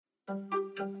Hello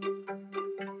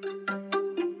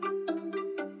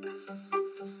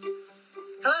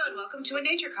and welcome to A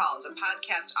Nature Calls, a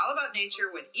podcast all about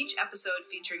nature with each episode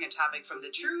featuring a topic from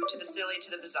the true to the silly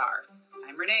to the bizarre.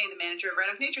 I'm Renee, the manager of Red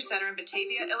Oak Nature Center in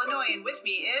Batavia, Illinois, and with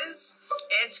me is...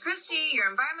 It's Christy, your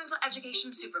environmental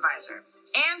education supervisor.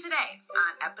 And today,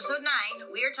 on episode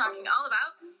 9, we are talking all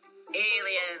about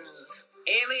aliens.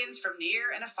 Aliens from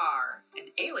near and afar, and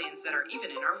aliens that are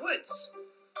even in our woods.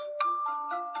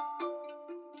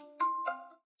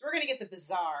 So we're going to get the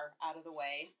bizarre out of the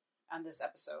way on this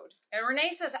episode. And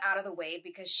Renee says out of the way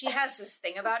because she has this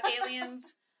thing about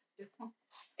aliens.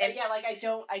 And yeah, like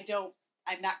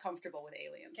I'm not comfortable with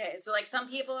aliens. Okay, so like some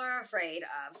people are afraid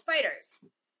of spiders.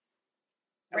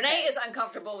 Okay. Renee is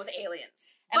uncomfortable with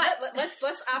aliens. And But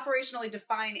let's operationally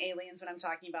define aliens when I'm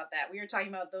talking about that. We are talking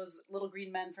about those little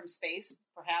green men from space,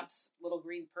 perhaps little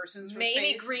green persons from space.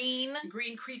 maybe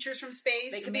green creatures from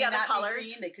space. They could may be other not colors.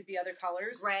 Green. They could be other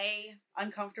colors. gray,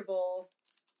 Uncomfortable.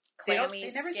 clammy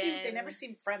They never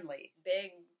seem friendly.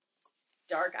 big,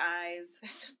 dark eyes.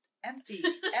 Empty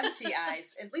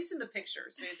eyes. At least in the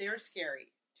pictures, they're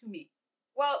scary to me.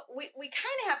 Well, we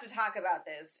kind of have to talk about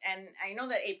this, and I know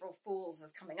that April Fool's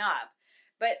is coming up,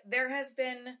 but there has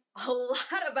been a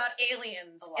lot about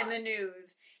aliens in the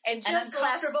news, and An just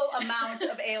uncomfortable amount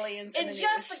of aliens in the news.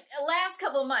 just the last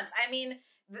couple of months. I mean,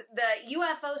 the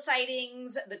UFO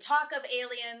sightings, the talk of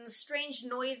aliens, strange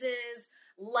noises,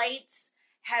 lights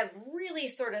have really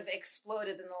sort of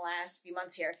exploded in the last few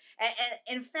months here. And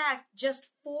in fact, just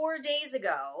 4 days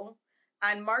ago,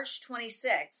 on March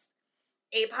 26th,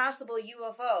 a possible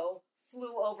UFO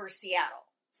flew over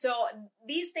Seattle. So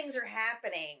these things are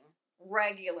happening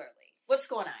regularly. What's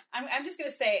going on? I'm just going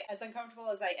to say, as uncomfortable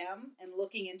as I am and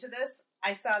looking into this,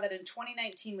 I saw that in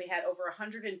 2019 we had over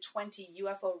 120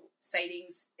 UFO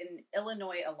sightings in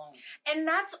Illinois alone. And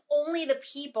that's only the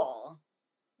people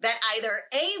that either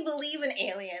A, believe in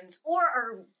aliens or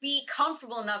are B,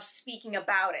 comfortable enough speaking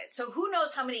about it. So who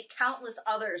knows how many countless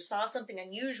others saw something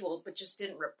unusual but just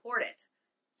didn't report it.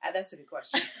 That's a good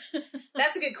question.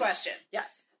 That's a good question.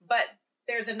 Yes. But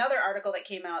there's another article that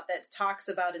came out that talks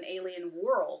about an alien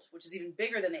world, which is even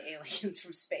bigger than the aliens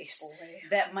from space,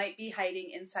 that might be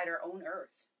hiding inside our own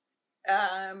Earth.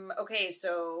 Okay,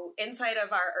 so inside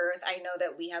of our Earth, I know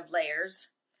that we have layers,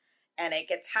 and it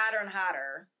gets hotter and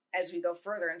hotter as we go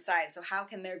further inside. So how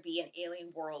can there be an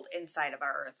alien world inside of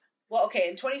our Earth? Well, okay,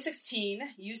 in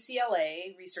 2016,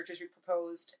 UCLA researchers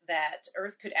proposed that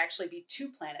Earth could actually be two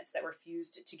planets that were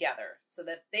fused together, so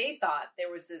that they thought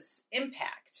there was this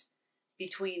impact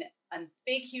between a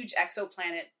big, huge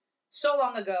exoplanet so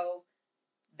long ago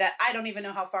that I don't even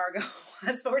know how far ago it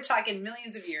was, but we're talking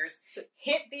millions of years, so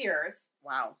hit the Earth,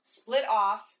 wow, split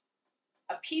off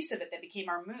a piece of it that became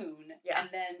our moon, yeah, and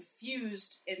then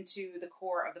fused into the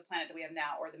core of the planet that we have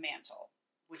now, or the mantle,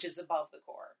 which is above the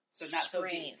core. So not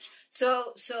strange. So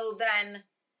deep. So then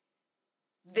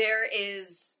there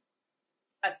is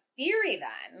a theory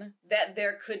then that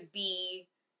there could be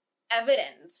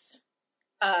evidence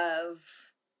of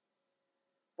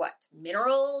what?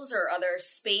 Minerals or other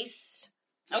space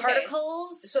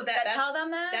particles so that tell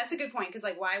them that? That's a good point, because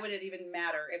like, why would it even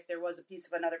matter if there was a piece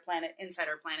of another planet inside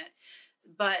our planet?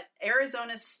 But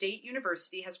Arizona State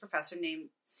University has a professor named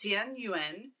Xian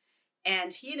Yuan,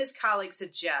 and he and his colleagues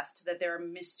suggest that there are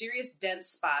mysterious dense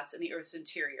spots in the Earth's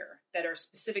interior that are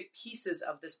specific pieces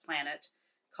of this planet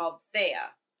called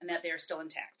Theia, and that they are still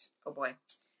intact. Oh boy.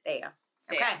 Theia.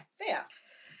 Okay. Theia.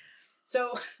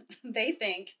 So they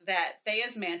think that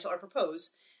Theia's mantle, or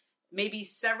propose, may be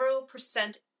several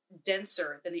percent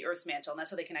denser than the Earth's mantle, and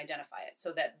that's how they can identify it.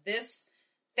 So that this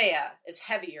Theia is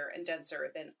heavier and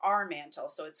denser than our mantle,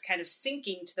 so it's kind of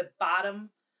sinking to the bottom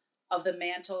of the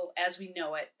mantle as we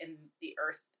know it in the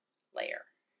Earth layer.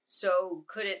 So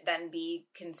could it then be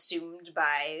consumed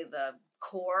by the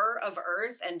core of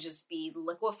Earth and just be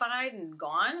liquefied and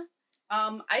gone?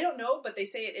 I don't know, but they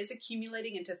say it is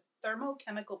accumulating into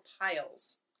thermochemical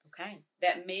piles. Okay.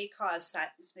 That may cause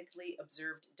seismically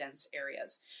observed dense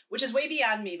areas, which is way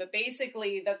beyond me. But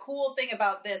basically, the cool thing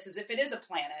about this is if it is a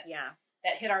planet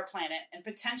that hit our planet and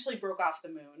potentially broke off the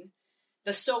moon,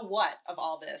 the so what of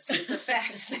all this is the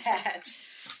fact that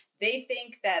they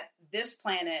think that this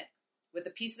planet, with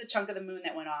a piece of the chunk of the moon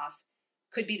that went off,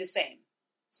 could be the same.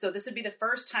 So this would be the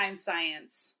first time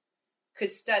science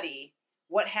could study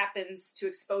what happens to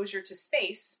exposure to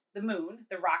space, the moon,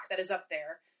 the rock that is up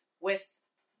there, with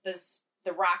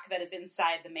the rock that is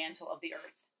inside the mantle of the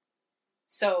Earth.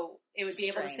 So it would be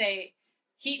able to say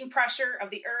heat and pressure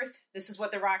of the Earth, this is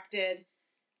what the rock did.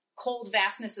 Cold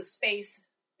vastness of space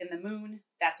in the moon,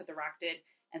 that's what the rock did.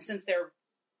 And since they're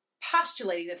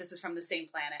postulating that this is from the same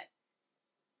planet,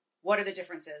 what are the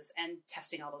differences, and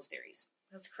testing all those theories.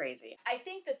 That's crazy. I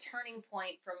think the turning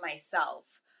point for myself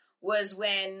was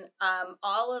when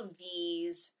all of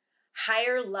these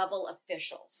higher level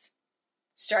officials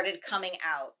started coming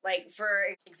out. Like,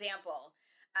 for example,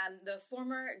 the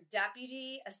former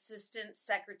Deputy Assistant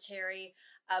Secretary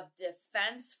of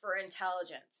Defense for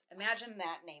Intelligence. Imagine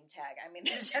that name tag. I mean,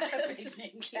 that's a big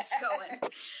name tag. Keeps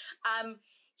going.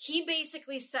 He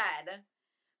basically said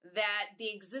that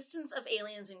the existence of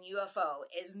aliens and UFO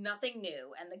is nothing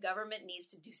new, and the government needs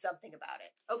to do something about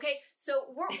it. Okay, so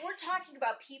we're talking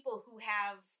about people who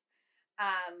have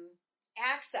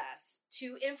access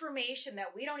to information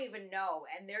that we don't even know,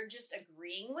 and they're just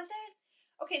agreeing with it.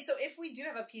 Okay, so if we do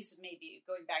have a piece of maybe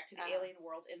going back to the alien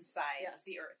world inside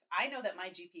the Earth, I know that my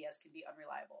GPS can be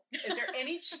unreliable. Is there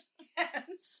any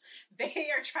chance they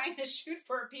are trying to shoot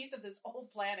for a piece of this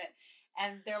old planet,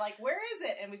 and they're like, where is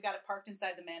it? And we've got it parked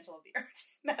inside the mantle of the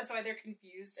Earth. That's why they're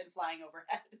confused and flying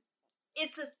overhead.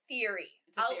 It's a theory.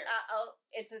 It's a theory.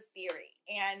 It's a theory.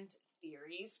 And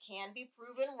theories can be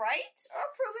proven right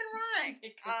or proven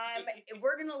wrong.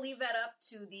 We're going to leave that up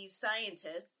to the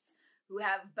scientists who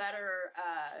have better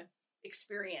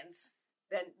experience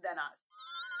than us.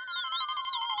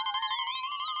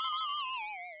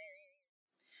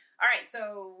 All right,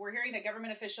 so we're hearing that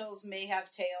government officials may have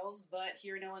tails, but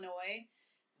here in Illinois,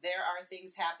 there are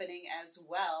things happening as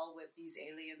well with these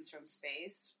aliens from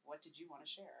space. What did you want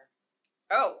to share?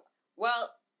 Oh,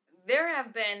 well, there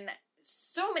have been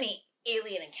so many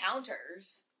alien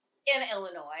encounters in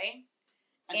Illinois.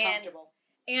 Uncomfortable.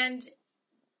 And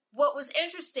what was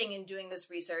interesting in doing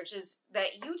this research is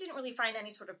that you didn't really find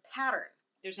any sort of pattern.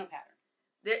 There's no pattern.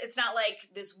 It's not like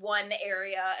this one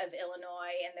area of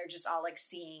Illinois and they're just all like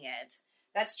seeing it.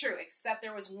 That's true, except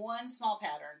there was one small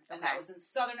pattern, and that was in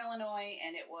southern Illinois,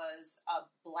 and it was a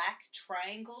black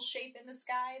triangle shape in the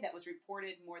sky that was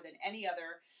reported more than any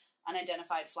other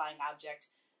unidentified flying object.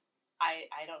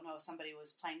 I don't know if somebody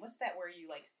was playing, what's that where you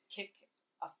like kick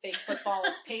a fake football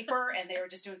of paper, and they were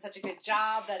just doing such a good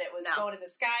job that it was going in the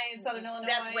sky in southern Illinois?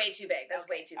 That's way too big. That's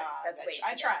way too big.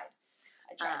 I tried.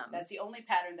 That's the only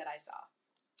pattern that I saw.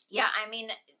 Yeah, I mean,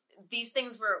 these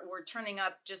things were turning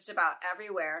up just about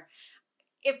everywhere.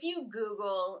 If you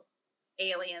Google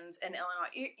aliens in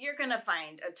Illinois, you're going to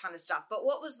find a ton of stuff. But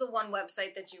what was the one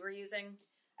website that you were using?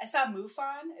 I saw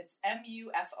MUFON. It's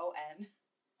MUFON.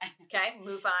 Okay,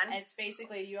 MUFON. It's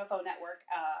basically a UFO network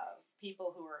of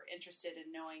people who are interested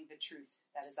in knowing the truth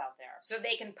that is out there. So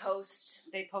they can post...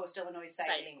 They post Illinois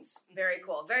sightings. Very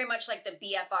cool. Very much like the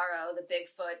BFRO, the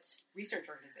Bigfoot... research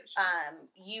organization.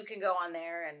 You can go on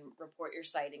there and report your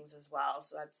sightings as well.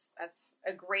 So that's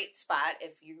a great spot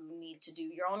if you need to do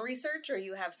your own research or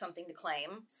you have something to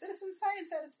claim. Citizen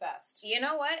science at its best. You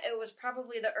know what? It was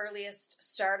probably the earliest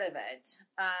start of it.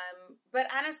 But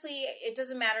honestly, it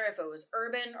doesn't matter if it was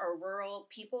urban or rural.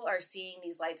 People are seeing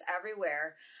these lights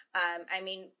everywhere. I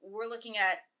mean, we're looking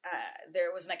at...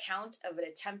 there was an account of an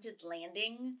attempted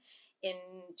landing in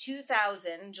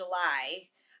 2000, July,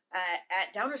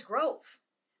 at Downers Grove.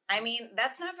 I mean,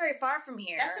 that's not very far from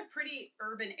here. That's a pretty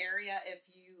urban area if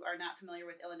you are not familiar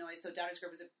with Illinois. So Downers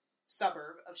Grove is a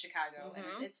suburb of Chicago,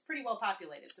 and it's pretty well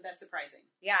populated, so that's surprising.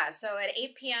 Yeah, so at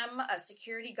 8 p.m., a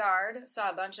security guard saw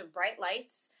a bunch of bright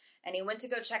lights, and he went to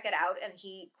go check it out, and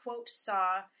he, quote,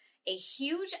 saw a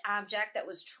huge object that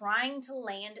was trying to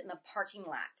land in the parking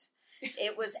lot.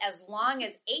 It was as long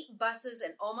as 8 buses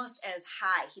and almost as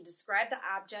high. He described the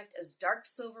object as dark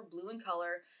silver blue in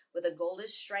color with a goldish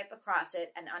stripe across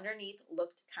it, and underneath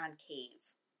looked concave.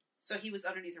 So he was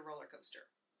underneath a roller coaster.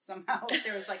 Somehow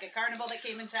there was like a carnival that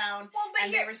came in town,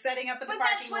 and they were setting up in the parking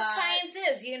lot. But that's what science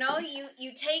is, you know?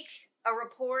 You take a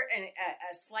report and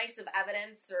a slice of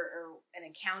evidence or an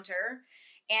encounter,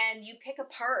 and you pick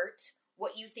apart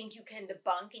what you think you can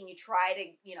debunk, and you try to,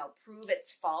 prove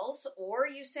it's false, or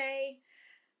you say,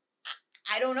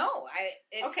 I don't know.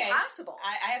 It's possible.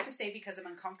 I have to say, because I'm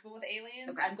uncomfortable with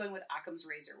aliens, I'm going with Occam's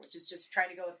razor, which is just trying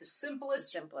to go with the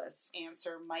simplest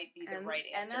answer might be the right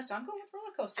answer. So I'm going with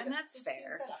roller coaster. And that's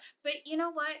fair. But you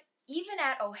know what? Even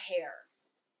at O'Hare,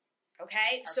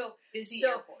 busy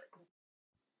airport.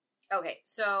 Okay,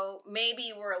 so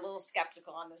maybe we're a little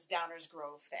skeptical on this Downers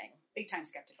Grove thing. Big time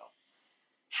skeptical.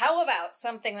 How about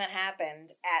something that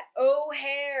happened at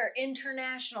O'Hare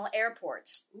International Airport?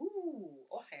 Ooh,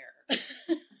 O'Hare.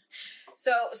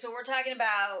 So we're talking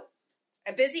about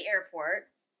a busy airport.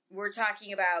 We're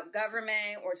talking about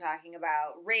government. We're talking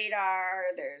about radar.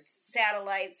 There's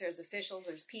satellites. There's officials.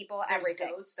 There's people. There's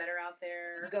everything. Goats that are out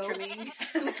there trimming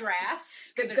the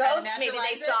grass. The goats, maybe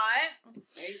they saw it.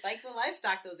 They like the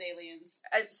livestock, those aliens.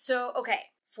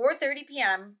 4:30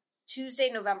 p.m., Tuesday,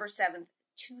 November 7th,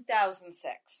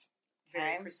 2006.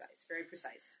 Very precise, very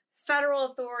precise. Federal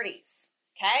authorities.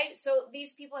 Okay, so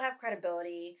these people have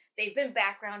credibility. They've been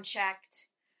background checked.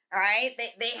 All right,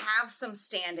 they have some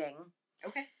standing.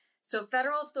 Okay. So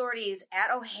federal authorities at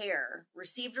O'Hare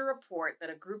received a report that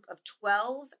a group of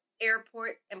 12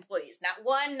 airport employees, not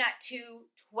one, not two,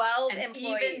 12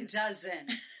 employees. Even dozen.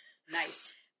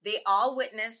 Nice. They all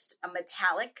witnessed a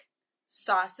metallic,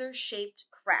 saucer-shaped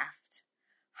craft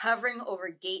hovering over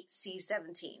gate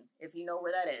C-17. If you know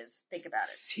where that is, think about it.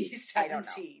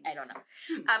 C-17. I don't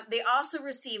know. They also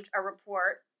received a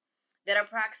report that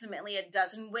approximately a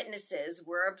dozen witnesses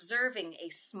were observing a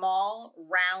small,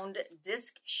 round,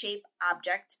 disc-shaped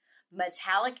object,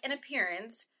 metallic in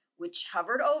appearance, which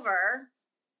hovered over,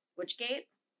 which gate?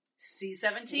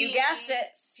 C-17. You guessed it,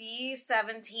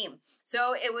 C-17.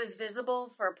 So it was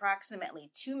visible for approximately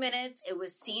 2 minutes. It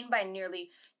was seen by nearly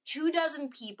 24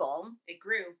 people. It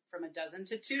grew from a dozen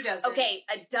to 24. Okay,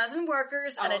 a dozen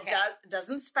workers and a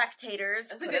dozen spectators.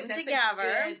 That's put a good, them together.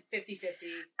 A good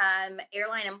 50-50.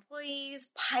 Airline employees,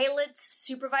 pilots,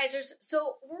 supervisors.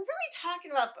 So we're really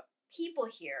talking about people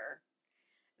here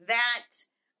that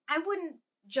I wouldn't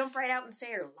jump right out and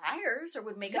say are liars or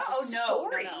would make up a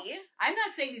story. No. I'm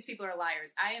not saying these people are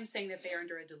liars. I am saying that they're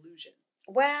under a delusion.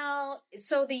 Well,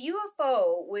 so the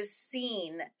UFO was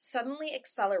seen suddenly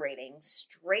accelerating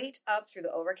straight up through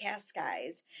the overcast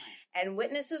skies, and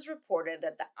witnesses reported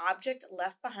that the object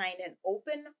left behind an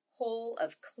open hole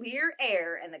of clear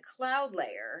air in the cloud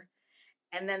layer,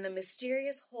 and then the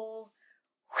mysterious hole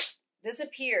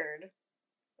disappeared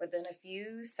within a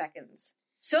few seconds.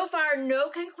 So far, no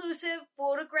conclusive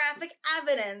photographic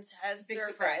evidence has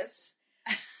surfaced.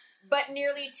 But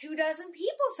nearly 24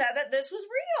 people said that this was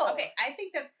real. Okay, I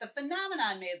think that the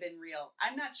phenomenon may have been real.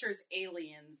 I'm not sure it's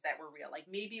aliens that were real. Like,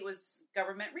 maybe it was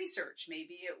government research.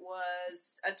 Maybe it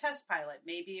was a test pilot.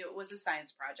 Maybe it was a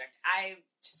science project. I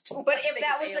just don't But if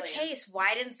that was the case,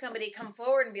 why didn't somebody come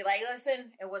forward and be like,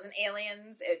 listen, it wasn't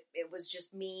aliens. It was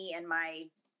just me and my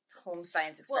home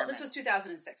science experiment. Well, this was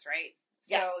 2006, right?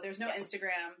 So there's no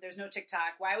Instagram. There's no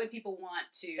TikTok. Why would people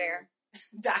want to...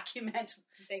 document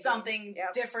something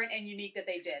different and unique that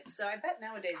they did? So I bet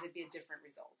nowadays it'd be a different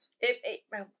result.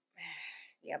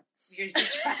 Yep. You're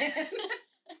trying.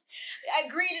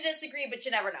 Agree to disagree, but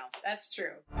you never know. That's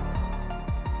true.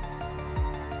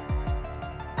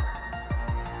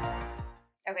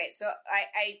 Okay, so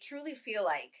I truly feel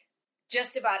like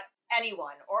just about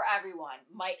anyone or everyone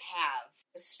might have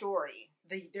a story.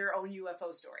 Their own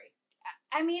UFO story.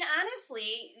 I mean,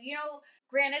 honestly,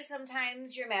 granted,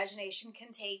 sometimes your imagination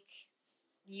can take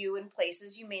you in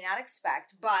places you may not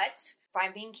expect, but if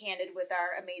I'm being candid with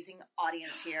our amazing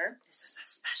audience here. This is a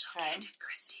special Candid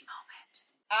Christie moment.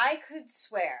 I could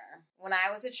swear when I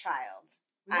was a child.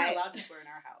 We're not allowed to swear in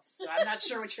our house, so I'm not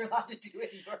sure what you're allowed to do in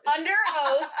yours. Under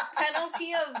oath,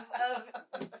 penalty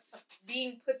of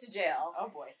being put to jail. Oh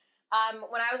boy.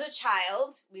 When I was a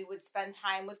child, we would spend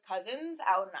time with cousins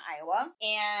out in Iowa,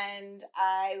 and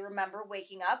I remember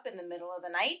waking up in the middle of the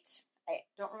night. I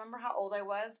don't remember how old I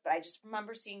was, but I just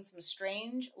remember seeing some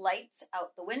strange lights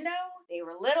out the window. They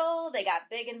were little, they got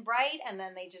big and bright, and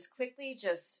then they just quickly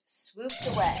swooped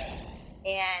away.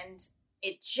 And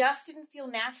it just didn't feel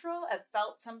natural. It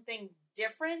felt something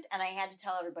different, and I had to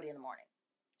tell everybody in the morning.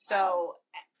 So...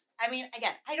 I mean,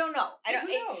 again, I don't know. Who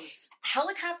knows?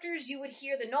 Helicopters, you would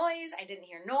hear the noise. I didn't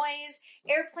hear noise.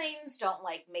 Airplanes don't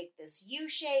make this U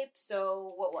shape.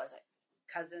 So what was it?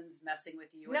 Cousins messing with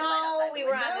you. No, we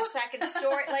were on the second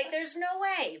story. There's no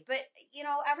way. But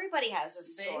everybody has a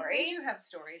story. They do have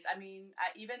stories. I mean,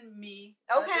 even me,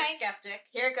 the skeptic.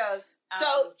 Here it goes.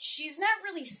 So she's not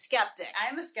really skeptic.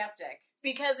 I'm a skeptic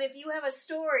because if you have a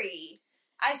story.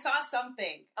 I saw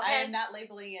something. Okay. I am not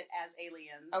labeling it as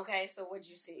aliens. Okay, so what'd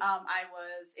you see? I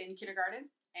was in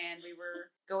kindergarten, and we were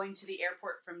going to the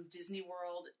airport from Disney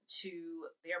World to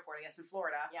the airport, I guess, in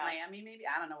Florida. Yes. Miami, maybe?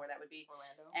 I don't know where that would be.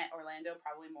 Orlando,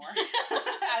 probably more.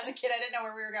 I was a kid. I didn't know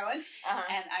where we were going. Uh-huh.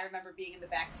 And I remember being in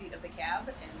the back seat of the cab,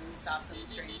 and we saw some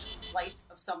strange flight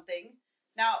of something.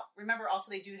 Now, remember, also,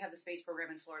 they do have the space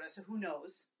program in Florida, so who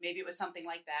knows? Maybe it was something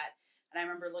like that. And I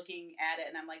remember looking at it,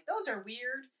 and I'm like, those are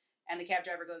weird. And the cab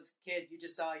driver goes, "Kid, you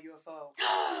just saw a UFO."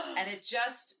 And it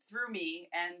just threw me,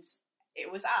 and it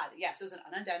was odd. Yes, it was an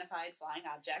unidentified flying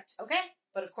object. Okay.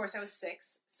 But of course I was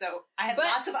 6, so I had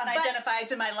lots of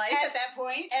unidentifieds in my life at that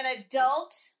point. An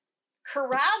adult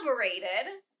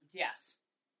corroborated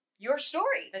your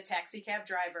story. The taxi cab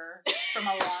driver from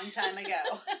a long time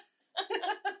ago.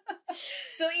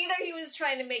 So either he was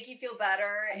trying to make you feel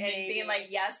better and being like,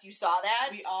 yes, you saw that.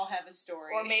 We all have a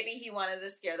story. Or maybe he wanted to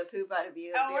scare the poop out of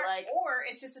you and be like... Or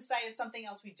it's just a sign of something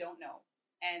else we don't know.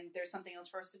 and there's something else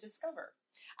for us to discover.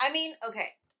 I mean, okay,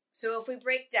 so if we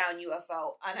break down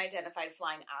UFO, unidentified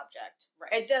flying object,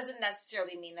 right, it doesn't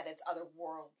necessarily mean that it's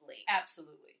otherworldly.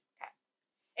 Absolutely.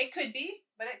 Okay. It could be,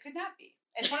 but it could not be.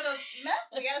 It's one of those,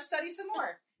 we got to study some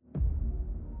more.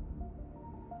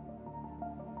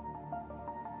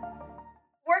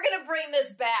 We're going to bring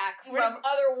this back from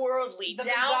otherworldly down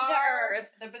to earth.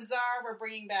 The bizarre we're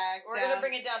bringing back. We're going to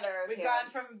bring it down to earth. We've gone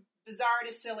from bizarre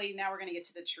to silly. Now we're going to get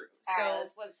to the true. So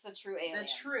what's the true aliens?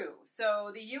 The true.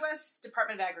 So the U.S.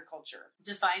 Department of Agriculture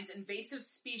defines invasive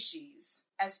species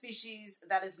as species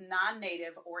that is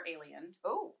non-native or alien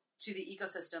to the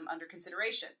ecosystem under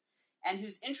consideration, and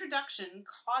whose introduction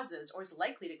causes or is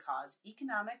likely to cause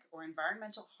economic or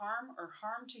environmental harm or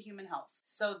harm to human health.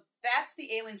 So that's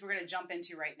the aliens we're going to jump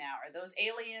into right now. Are those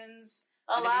aliens?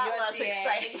 A lot less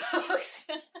exciting, folks.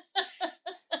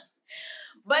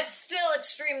 But still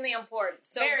extremely important.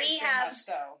 So we have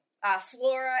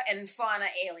flora and fauna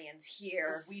aliens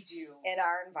here. We do. In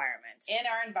our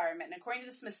environment. And according to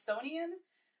the Smithsonian,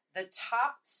 the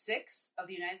top 6 of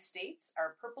the United States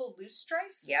are purple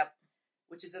loosestrife. Yep.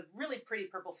 Which is a really pretty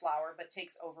purple flower, but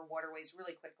takes over waterways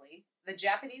really quickly. The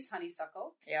Japanese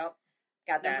honeysuckle. Yep.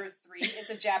 Got that. Number 3 is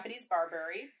a Japanese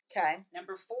barberry. Okay.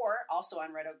 Number 4, also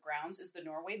on red oak grounds, is the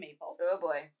Norway maple. Oh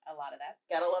boy. A lot of that.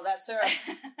 Gotta love that syrup.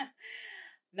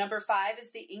 Number 5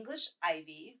 is the English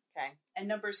ivy. Okay. And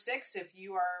number 6, if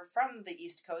you are from the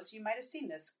East Coast, you might have seen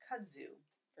this, kudzu.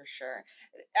 For sure.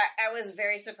 I was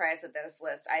very surprised at this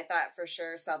list. I thought for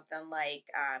sure something like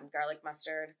garlic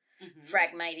mustard,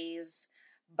 Phragmites,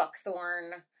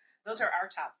 buckthorn. Those are our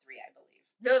top 3, I believe.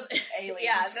 Those aliens.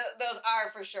 Yeah, those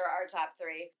are for sure our top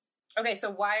 3. Okay,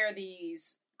 so why are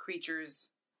these creatures,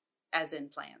 as in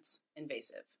plants,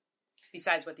 invasive?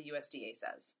 Besides what the USDA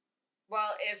says.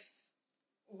 Well, if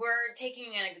we're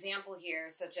taking an example here,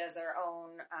 such as our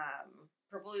own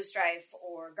purple loosestrife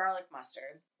or garlic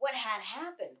mustard, what had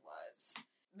happened was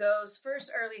those first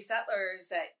early settlers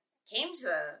that came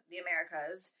to the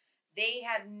Americas, they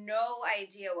had no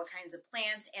idea what kinds of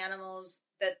plants, animals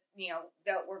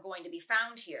that were going to be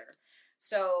found here.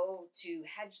 So to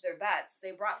hedge their bets,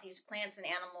 they brought these plants and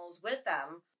animals with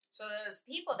them. So those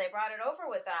people, they brought it over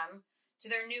with them to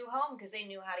their new home because they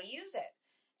knew how to use it.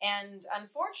 And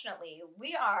unfortunately,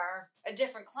 we are a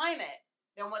different climate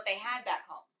than what they had back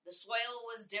home. The soil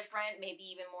was different, maybe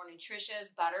even more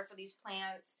nutritious, better for these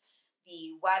plants.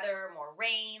 The weather, more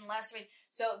rain, less rain.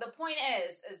 So the point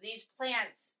is these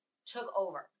plants took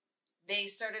over. They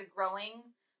started growing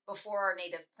before our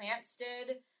native plants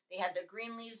did. They had the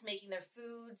green leaves making their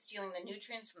food, stealing the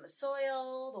nutrients from the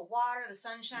soil, the water, the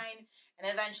sunshine,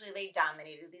 and eventually they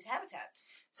dominated these habitats.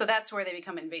 So that's where they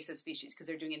become invasive species, because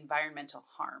they're doing environmental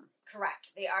harm. Correct.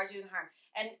 They are doing harm.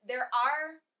 And there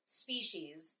are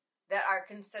species that are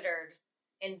considered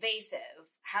invasive.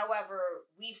 However,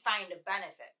 we find a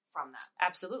benefit from them.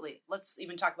 Absolutely. Let's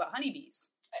even talk about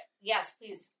honeybees. Yes,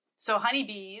 please. So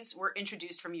honeybees were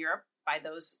introduced from Europe by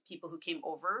those people who came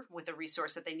over with a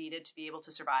resource that they needed to be able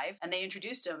to survive. And they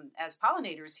introduced them as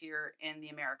pollinators here in the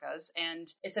Americas.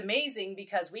 And it's amazing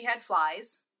because we had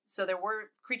flies. So there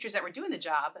were creatures that were doing the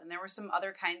job. And there were some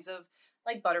other kinds of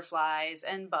like butterflies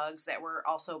and bugs that were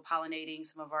also pollinating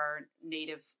some of our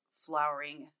native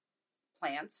flowering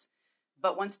plants.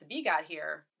 But once the bee got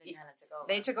here,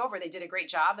 they took over. They did a great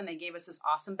job, and they gave us this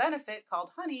awesome benefit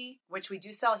called honey, which we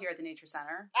do sell here at the Nature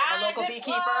Center. I'm a local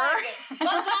beekeeper. Full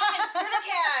time, Critter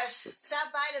Cash.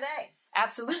 Stop by today.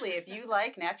 Absolutely. If you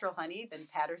like natural honey, then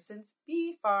Patterson's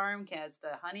Bee Farm has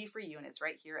the honey for you, and it's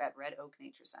right here at Red Oak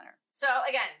Nature Center. So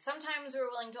again, sometimes we're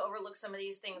willing to overlook some of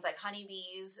these things like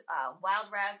honeybees, wild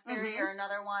raspberry or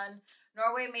another one.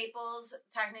 Norway maples,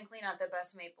 technically not the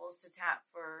best maples to tap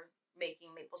for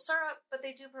making maple syrup, but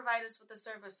they do provide us with the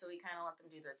service, so we kind of let them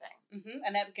do their thing.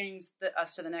 And that brings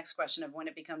us to the next question of when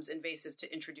it becomes invasive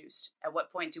to introduced. At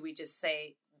what point do we just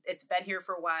say, it's been here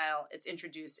for a while, it's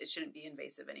introduced, it shouldn't be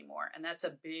invasive anymore? And that's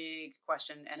a big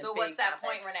question and so a big what's that topic.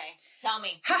 Point, Renee? Tell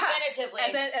me. Definitively.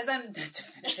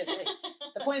 Definitively.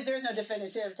 The point is there is no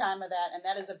definitive time of that, and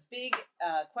that is a big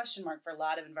question mark for a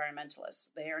lot of environmentalists.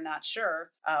 They are not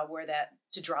sure where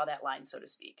to draw that line, so to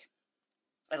speak.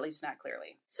 At least not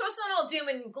clearly. So it's not all doom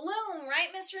and gloom, right,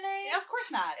 Miss Renee? Yeah, of course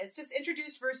not. It's just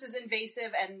introduced versus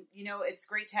invasive. And, it's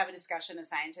great to have a discussion as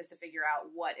scientists to figure out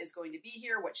what is going to be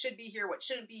here, what should be here, what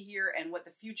shouldn't be here, and what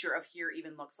the future of here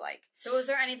even looks like. So is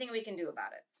there anything we can do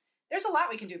about it? There's a lot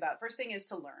we can do about it. First thing is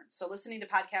to learn. So listening to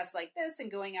podcasts like this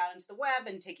and going out into the web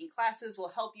and taking classes will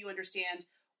help you understand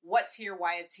what's here,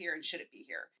 why it's here, and should it be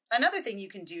here. Another thing you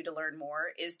can do to learn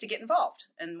more is to get involved.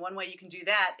 And one way you can do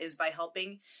that is by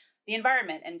helping the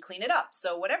environment and clean it up.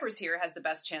 So whatever's here has the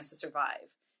best chance to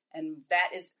survive. And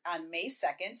that is on May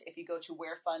 2nd. If you go to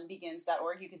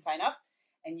wherefunbegins.org, you can sign up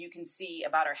and you can see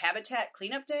about our habitat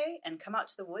cleanup day and come out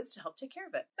to the woods to help take care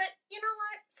of it. But you know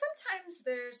what? Sometimes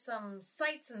there's some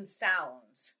sights and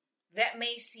sounds that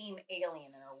may seem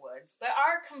alien in our woods, but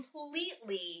are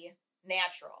completely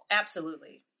natural.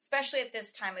 Absolutely. Especially at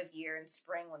this time of year in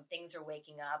spring when things are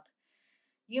waking up.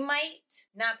 You might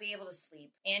not be able to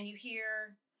sleep and you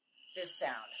hear this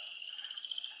sound.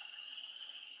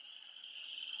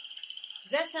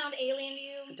 Does that sound alien to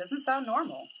you? It doesn't sound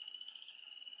normal.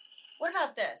 What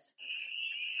about this?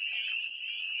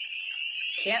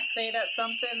 Can't say that's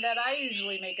something that I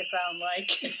usually make a sound like.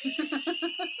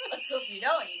 Let's hope you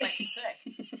don't. You might be sick.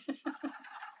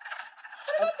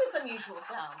 What about this unusual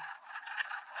sound?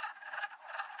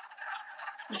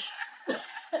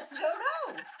 I don't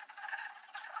know.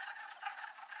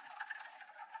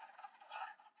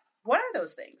 What are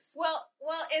those things? Well,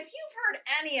 if you've heard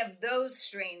any of those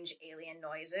strange alien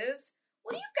noises,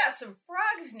 well, you've got some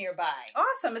frogs nearby.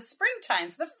 Awesome. It's springtime,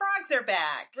 so the frogs are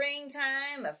back.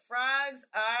 Springtime, the frogs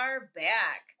are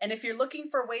back. And if you're looking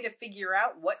for a way to figure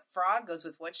out what frog goes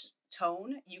with which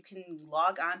tone, you can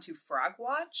log on to Frog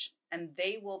Watch, and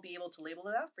they will be able to label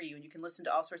it out for you. And you can listen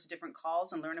to all sorts of different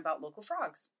calls and learn about local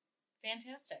frogs.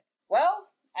 Fantastic. Well,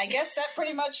 I guess that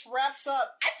pretty much wraps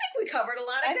up. I think we covered a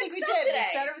lot of good stuff did. Today. We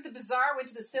started with the bizarre, went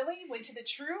to the silly, went to the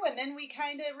true, and then we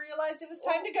kind of realized it was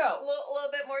time to go. A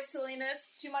little bit more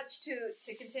silliness, too much to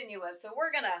continue with. So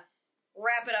we're going to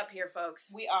wrap it up here, folks.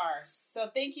 We are. So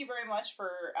thank you very much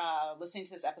for listening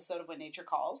to this episode of When Nature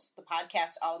Calls, the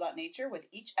podcast all about nature, with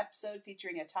each episode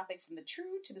featuring a topic from the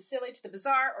true to the silly to the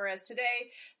bizarre, or as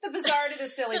today, the bizarre to the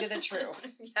silly to the true.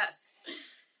 Yes.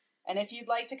 And if you'd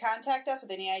like to contact us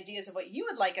with any ideas of what you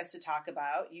would like us to talk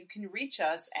about, you can reach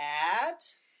us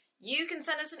at... You can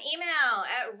send us an email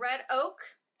at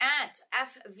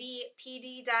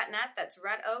redoak@fvpd.net. That's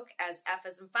Red Oak, as F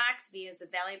as in Fox, V as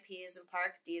in Valley, P as in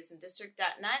Park, D as in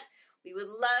District.net. We would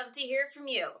love to hear from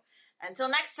you. Until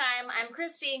next time, I'm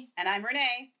Christy. And I'm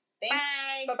Renee. Thanks.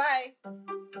 Bye. Bye-bye.